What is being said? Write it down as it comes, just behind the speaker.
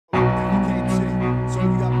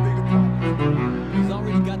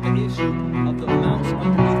issue of the mouse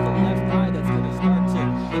underneath the left eye that's going to start to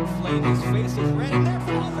inflame his face. Is red, and there's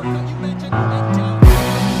the uppercut you mentioned, and down.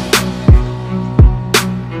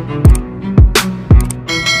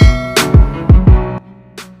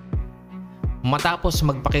 Matapos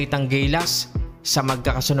magpakitang gilas sa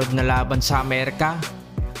magkakasunod na laban sa Amerika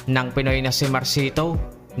ng Pinoy na si Marcito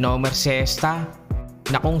no Mercesta,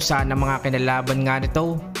 na kung saan ang mga kinalaban nga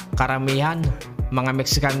nito karamihan mga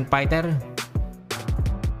Mexican fighter.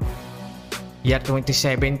 Year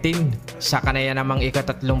 2017, sa kanaya namang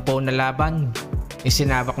ika-30 na laban,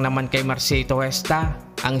 isinabak naman kay Marcito Esta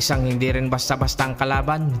ang isang hindi rin basta-bastang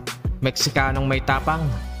kalaban, Meksikanong may tapang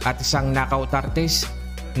at isang knockout artist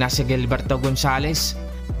na si Gilberto Gonzalez,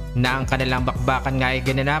 na ang kanilang bakbakan nga ay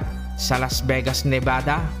ginanap sa Las Vegas,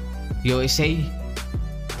 Nevada, USA.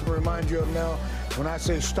 Remind you of now, when I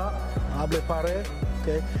say stop, hable pare,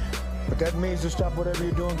 okay? But that means to stop whatever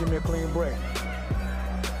you're doing, give me a clean break.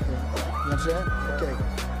 Okay. You understand? Okay.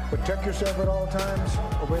 Protect yourself at all times,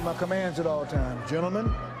 obey my commands at all times. Gentlemen,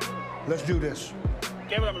 let's do this.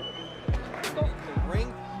 Ring,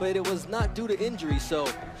 but it was not due to injury, so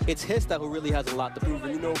it's Hesta who really has a lot to prove.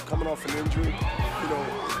 You know, coming off an injury, you know,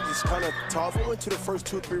 it's kind of tough. He went to the first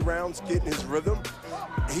 2 or 3 rounds getting his rhythm.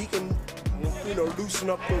 He can, you know, loosen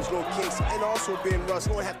up those little kinks, and also being Russ,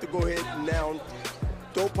 don't have to go ahead and now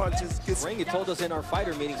throw punches. Ring, he told us in our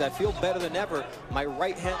fighter meetings, I feel better than ever. My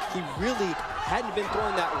right hand, he really hadn't been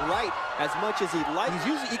throwing that right as much as he'd like.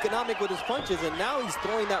 He's usually economic with his punches, and now he's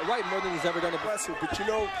throwing that right more than he's ever done it. Impressive, but you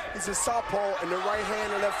know, he's a southpaw, and the right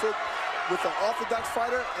hand and left foot with an orthodox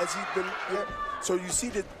fighter, as he's been. So you see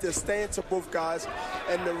the stance of both guys,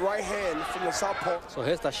 and the right hand from the southpaw. So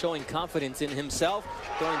Hesta showing confidence in himself,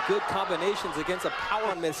 throwing good combinations against a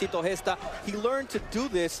power on Mercito Hesta. He learned to do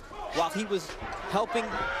this while he was helping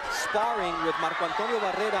sparring with Marco Antonio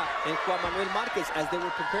Barrera and Juan Manuel Marquez as they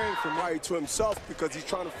were preparing for right to himself, because he's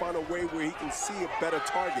trying to find a way where he can see a better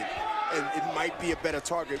target, and it might be a better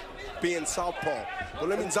target being southpaw. But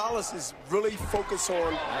Gonzalez is really focused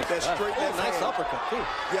on that straight left hand. Nice uppercut too.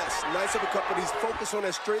 Yes, nice uppercut, but he's focused on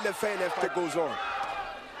that straight left hand after it goes on.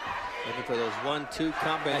 Looking for those 1-2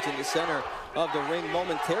 combos in the center of the ring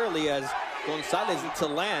momentarily as Gonzalez to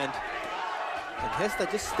land. And Hesta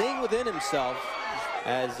just staying within himself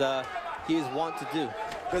as he is wont to do.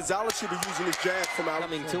 Gonzalez should be using his jab from out.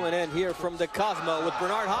 Coming to an end here from the Cosmo with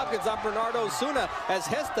Bernard Hopkins on Bernardo Osuna as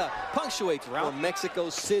Hesta punctuates round Mexico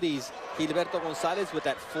City's Gilberto Gonzalez with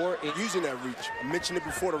that 4-inch. Using that reach. I mentioned it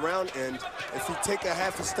before the round end. If he take a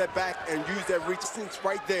half a step back and use that reach, distance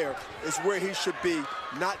right there is where he should be.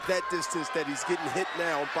 Not that distance that he's getting hit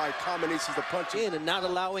now by combinations of punches. In and not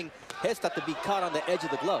allowing Hesta to be caught on the edge of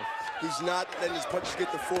the glove. He's not letting his punches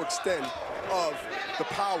get the full extent of the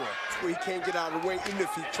power, where he can't get out of the way even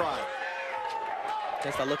if he tried.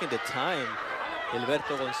 Hesta looking to time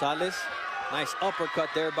Gilberto Gonzalez. Nice uppercut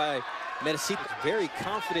there by Mercito. Very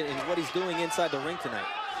confident in what he's doing inside the ring tonight.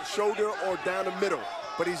 Shoulder or down the middle,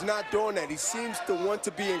 but he's not doing that. He seems to want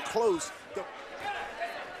to be in close.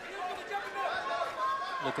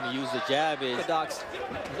 Looking to use the jab is orthodox.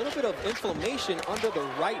 A little bit of inflammation under the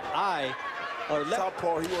right eye. Or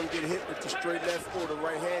southpaw, he won't get hit with the straight left or the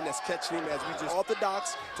right hand that's catching him as we just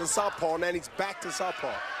orthodox to southpaw, and then he's back to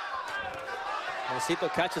southpaw. Mercito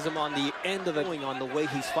catches him on the end of the wing on the way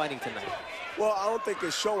he's fighting tonight. Well, I don't think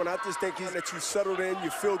it's showing. I just think he's that you settled in,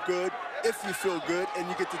 you feel good, if you feel good, and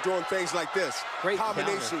you get to doing things like this. Great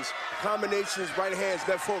combinations, combinations, right hands,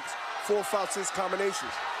 left hooks, 4, 5, 6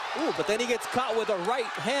 combinations. Ooh, but then he gets caught with a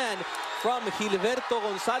right hand from Gilberto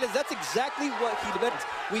Gonzalez. That's exactly what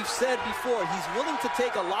we've said before. He's willing to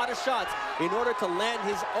take a lot of shots in order to land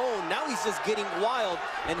his own. Now he's just getting wild,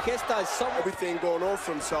 and Hesta is somewhere. Everything going on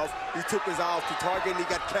for himself. He took his eye off the target, and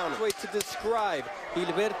he got countered. Way to describe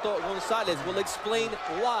Gilberto Gonzalez. We'll explain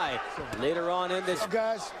why later on in this.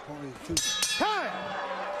 Guys, time.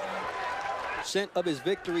 Percent of his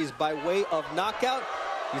victories by way of knockout.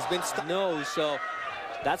 He's been so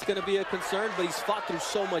that's going to be a concern, but he's fought through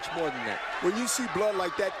so much more than that. When you see blood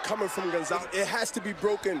like that coming from Gonzalez, it has to be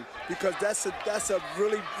broken, because that's a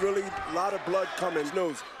really lot of blood coming.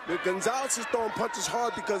 Nose. Gonzalez is throwing punches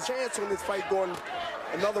hard because chance on this fight going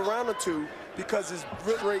another round or two, because his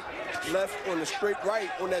straight left on the straight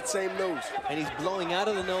right on that same nose. And he's blowing out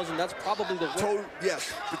of the nose, and that's probably the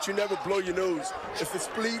yes, but you never blow your nose if it's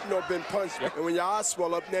bleeding or been punched. Yep. And when your eyes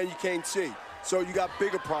swell up, now you can't see. So you got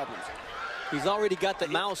bigger problems. He's already got the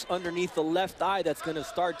mouse underneath the left eye that's going to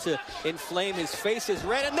start to inflame his face. Is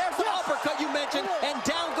red, and there's uppercut you mentioned, and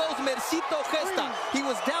down goes Mercito Gesta. He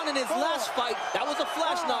was down in his last fight. That was a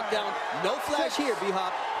flash knockdown. No flash here,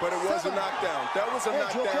 B-Hop. But it was a knockdown. That was a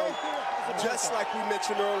knockdown, just like we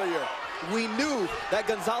mentioned earlier. We knew that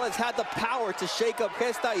Gonzalez had the power to shake up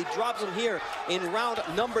Gesta. He drops him here in round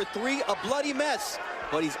number 3, a bloody mess.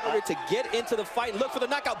 But he's ordered to get into the fight and look for the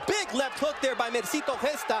knockout. Big left hook there by Mercito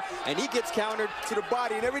Gesta, and he gets countered to the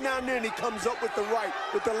body. And every now and then he comes up with the right,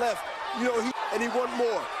 with the left. You know, and he won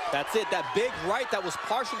more. That's it, that big right that was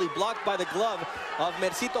partially blocked by the glove of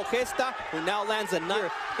Mercito Gesta, who now lands a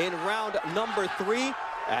knife in round number 3.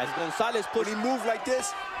 As Gonzalez puts... When he moved like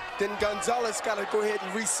this, then Gonzalez got to go ahead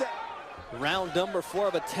and reset. Round number 4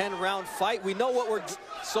 of a 10-round fight. We know what we're...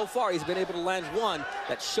 So far, he's been able to land one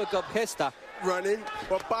that shook up Gesta. Running,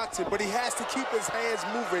 but boxing. But he has to keep his hands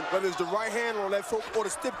moving, whether it's the right hand or left hook or the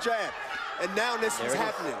stiff jab. And now this is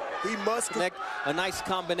happening. He must connect a nice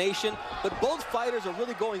combination. But both fighters are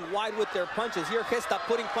really going wide with their punches. Here, Gesta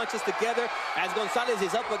putting punches together as Gonzalez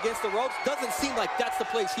is up against the ropes. Doesn't seem like that's the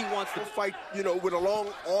place he wants to fight, you know, with a long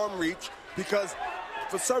arm reach, because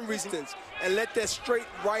for some reason, and let that straight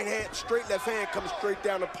right hand, straight left hand come straight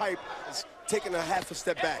down the pipe. It's taking a half a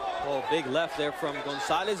step back. Oh, big left there from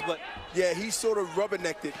Gonzalez, but... Yeah, he sort of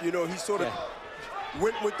rubbernecked it. You know, he sort of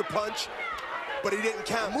went with the punch, but he didn't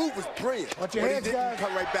count. The move was brilliant, but he didn't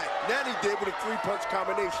come right back. Now he did with a 3-punch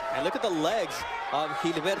combination. And look at the legs of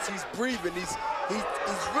Gilberto. He's breathing. He's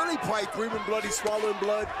really probably breathing blood. He's swallowing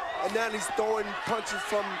blood, and now he's throwing punches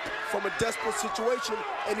from a desperate situation.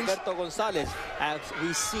 And he's Gilberto Gonzalez, as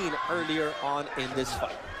we've seen earlier on in this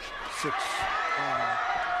fight. 6, 5,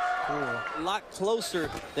 4. A lot closer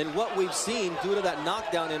than what we've seen due to that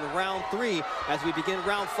knockdown in round 3 as we begin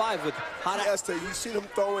round 5 with Esther, you see him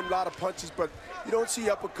throwing a lot of punches, but you don't see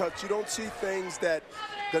uppercuts. You don't see things that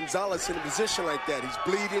Gonzalez in a position like that. He's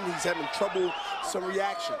bleeding. He's having trouble, some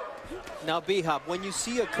reaction. Now, B-Hop, when you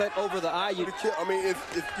see a cut over the eye, you... I mean,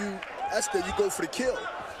 if you, Esther, you go for the kill.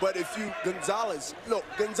 But if you, Gonzalez, look,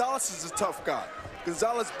 Gonzalez is a tough guy.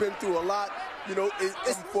 Gonzalez been through a lot, you know,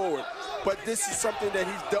 it's forward. But this is something that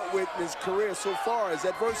he's dealt with in his career so far as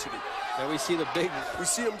adversity. And we see the big... We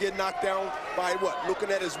see him get knocked down by what?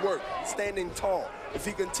 Looking at his work, standing tall. If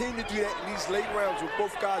he continued to do that in these late rounds with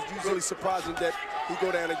both guys, usually surprising that he go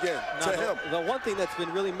down again. The one thing that's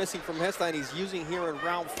been really missing from Gesta, and he's using here in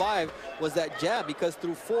round 5, was that jab, because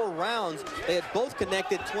through 4 rounds, they had both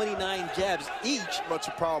connected 29 jabs each. Much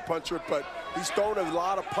a power puncher, but he's thrown a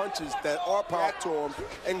lot of punches that are power to him,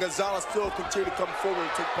 and Gonzalez still continue to come forward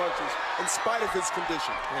and take punches in spite of his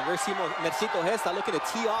condition. And Mercito Gesta looking to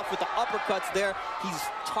tee off with the uppercuts there. He's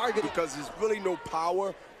targeted. Because there's really no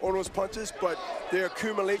power on those punches, but they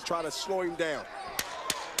accumulate, try to slow him down.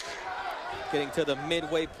 Getting to the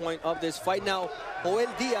midway point of this fight. Now, Joel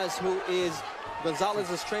Diaz, who is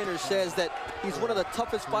Gonzalez's trainer, says that he's one of the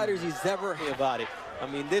toughest fighters he's ever had about it. I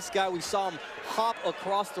mean, this guy, we saw him hop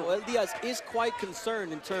across the... Joel Diaz is quite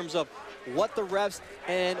concerned in terms of what the refs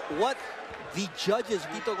and what the judges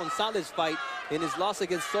Vito Gonzalez fight in his loss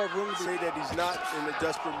against Sorbrun. Say that he's not in a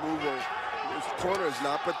desperate move, or his corner is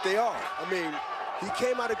not, but they are. I mean, he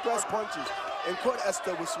came out aggressive punches and caught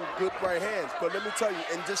Esther with some good right hands. But let me tell you,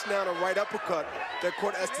 and just now the right uppercut that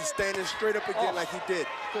caught Esther standing straight up again like he did.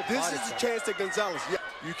 This is the chance that Gonzalez,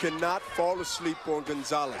 you cannot fall asleep on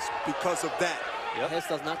Gonzalez because of that.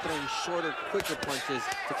 Gesta's not throwing shorter, quicker punches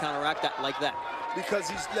to counteract that like that. Because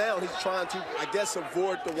he's trying to, I guess,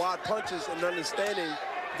 avoid the wide punches and understanding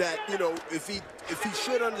that, you know, if he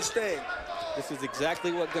should understand. This is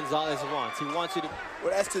exactly what Gonzalez wants. He wants you to...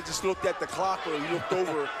 Well, Esther just looked at the clock, or he looked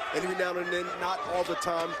over, and every now and then, not all the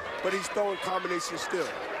time, but he's throwing combinations still.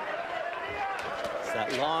 It's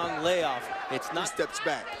that long layoff. It's not... He steps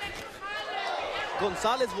back.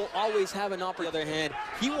 Gonzalez will always have an opportunity. On the other hand,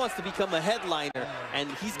 he wants to become a headliner,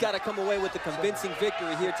 and he's got to come away with a convincing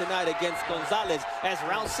victory here tonight against Gonzalez as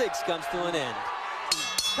round 6 comes to an end.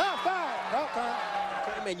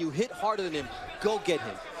 Man, you hit harder than him. Go get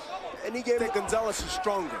him. And he gave that Gonzalez is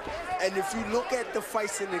stronger. And if you look at the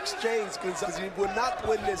fights in exchange, Gonzalez will not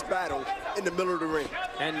win this battle in the middle of the ring.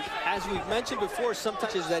 And as we've mentioned before,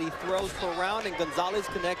 sometimes that he throws per round, and Gonzalez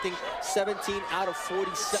connecting 17 out of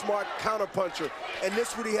 47. Smart counterpuncher. And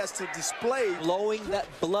this is what he has to display. Blowing that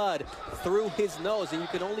blood through his nose. And you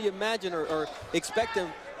can only imagine or expect him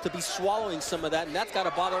to be swallowing some of that, and that's got to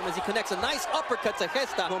bother him as he connects a nice uppercut to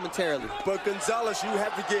Gesta momentarily. But Gonzalez, you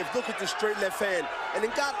have to give. Look at the straight left hand. And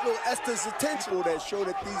it got little Esther's attention that show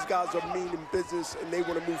that these guys are mean in business and they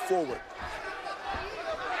want to move forward.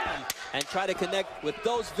 And try to connect with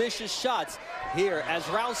those vicious shots here as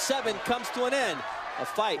round 7 comes to an end. A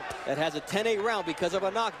fight that has a 10-8 round because of a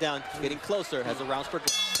knockdown, getting closer as the rounds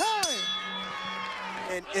progress.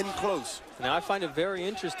 and in close. Now, I find it very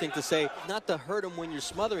interesting to say not to hurt him when you're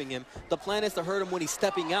smothering him. The plan is to hurt him when he's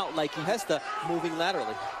stepping out like Hesta, moving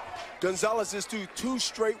laterally. Gonzalez is too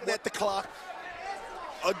straight at the clock.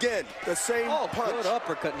 Again, the same punch. Good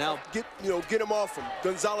uppercut now. Get him off him.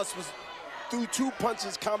 Gonzalez was through 2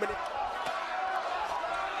 punches coming.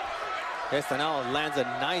 Hesta now lands a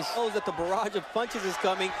nice. Knows that the barrage of punches is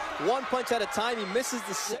coming. 1 punch at a time. He misses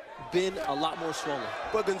the been a lot more swollen.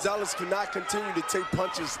 But Gonzalez cannot continue to take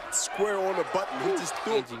punches square on the button. He just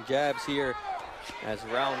changing jabs here as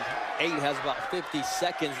round 8 has about 50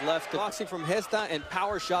 seconds left. Boxing from Hesta and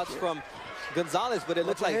power shots from Gonzalez, but it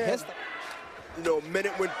looks like Hesta. A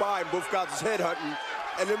minute went by and both guys was head hunting,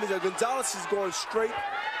 and then Gonzalez is going straight.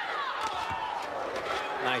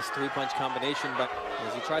 Nice 3-punch combination, but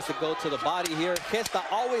as he tries to go to the body here, Hesta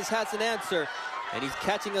always has an answer, and he's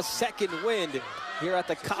catching a second wind here at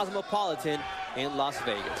the Cosmopolitan in Las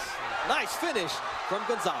Vegas. Nice finish from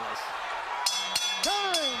Gonzalez.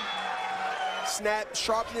 Time! Snap,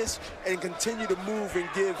 sharpness, and continue to move and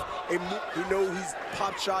give a move. He's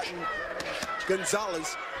pop-shotting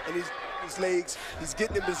Gonzalez and his legs. He's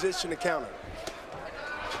getting in position to counter.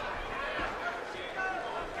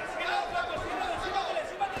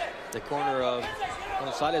 The corner of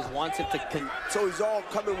Gonzalez wants him to. So he's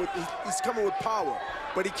coming with power,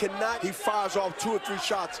 but he cannot. He fires off 2 or 3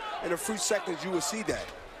 shots in a few seconds. You will see that.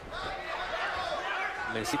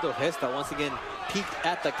 Mercito Hesta once again peeked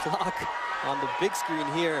at the clock on the big screen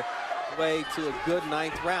here, way to a good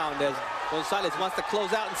 9th round as Gonzalez wants to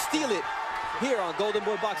close out and steal it here on Golden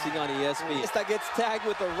Boy Boxing on ESPN. Hesta gets tagged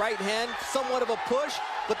with the right hand, somewhat of a push,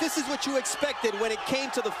 but this is what you expected when it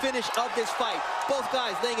came to the finish of this fight. Both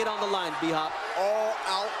guys laying it on the line, B-Hop.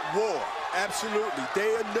 All-out war, absolutely.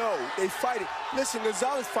 They know, they fight it. Listen,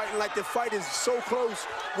 Gonzalez fighting like the fight is so close,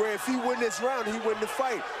 where if he win this round, he win the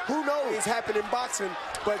fight. Who knows? It's happened in boxing,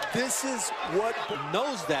 but this is what...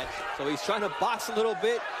 knows that, so he's trying to box a little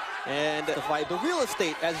bit and the fight. The real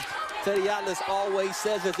estate, as Teddy Atlas always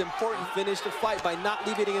says, is important. Finish the fight by not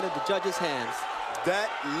leaving it into the judge's hands. That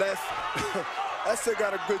left... Hesta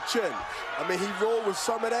got a good chin. I mean, he rolled with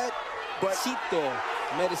some of that, but...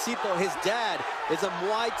 Mercito, his dad, is a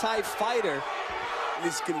Muay Thai fighter.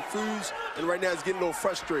 He's confused, and right now he's getting a little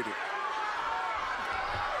frustrated.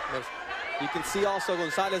 You can see also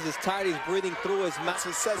Gonzalez is tired. He's breathing through his mouth.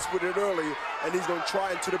 Success with it early, and he's going to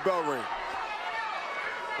try into the bell ring.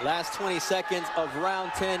 Last 20 seconds of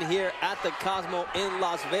round 10 here at the Cosmo in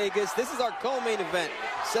Las Vegas. This is our co-main event,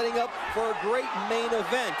 setting up for a great main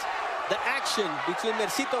event. The action between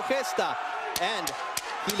Mercito Hesta and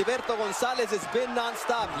Gilberto Gonzalez has been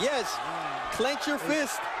nonstop. Yes, clench your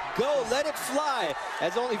fist, go, let it fly.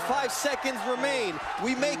 As only 5 seconds remain,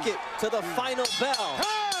 we make it to the final bell.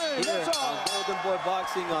 Here on Golden Boy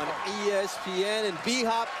Boxing on ESPN. And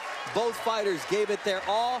B-Hop, both fighters gave it their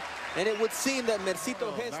all, and it would seem that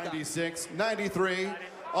Mercito Hesta... 96-93,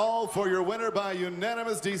 all for your winner by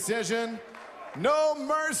unanimous decision. No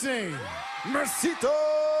mercy, Mercito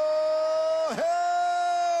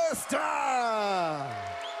Hesta!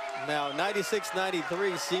 Now,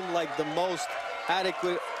 96-93 seemed like the most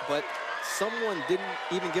adequate, but someone didn't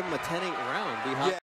even give him a 10-8 round.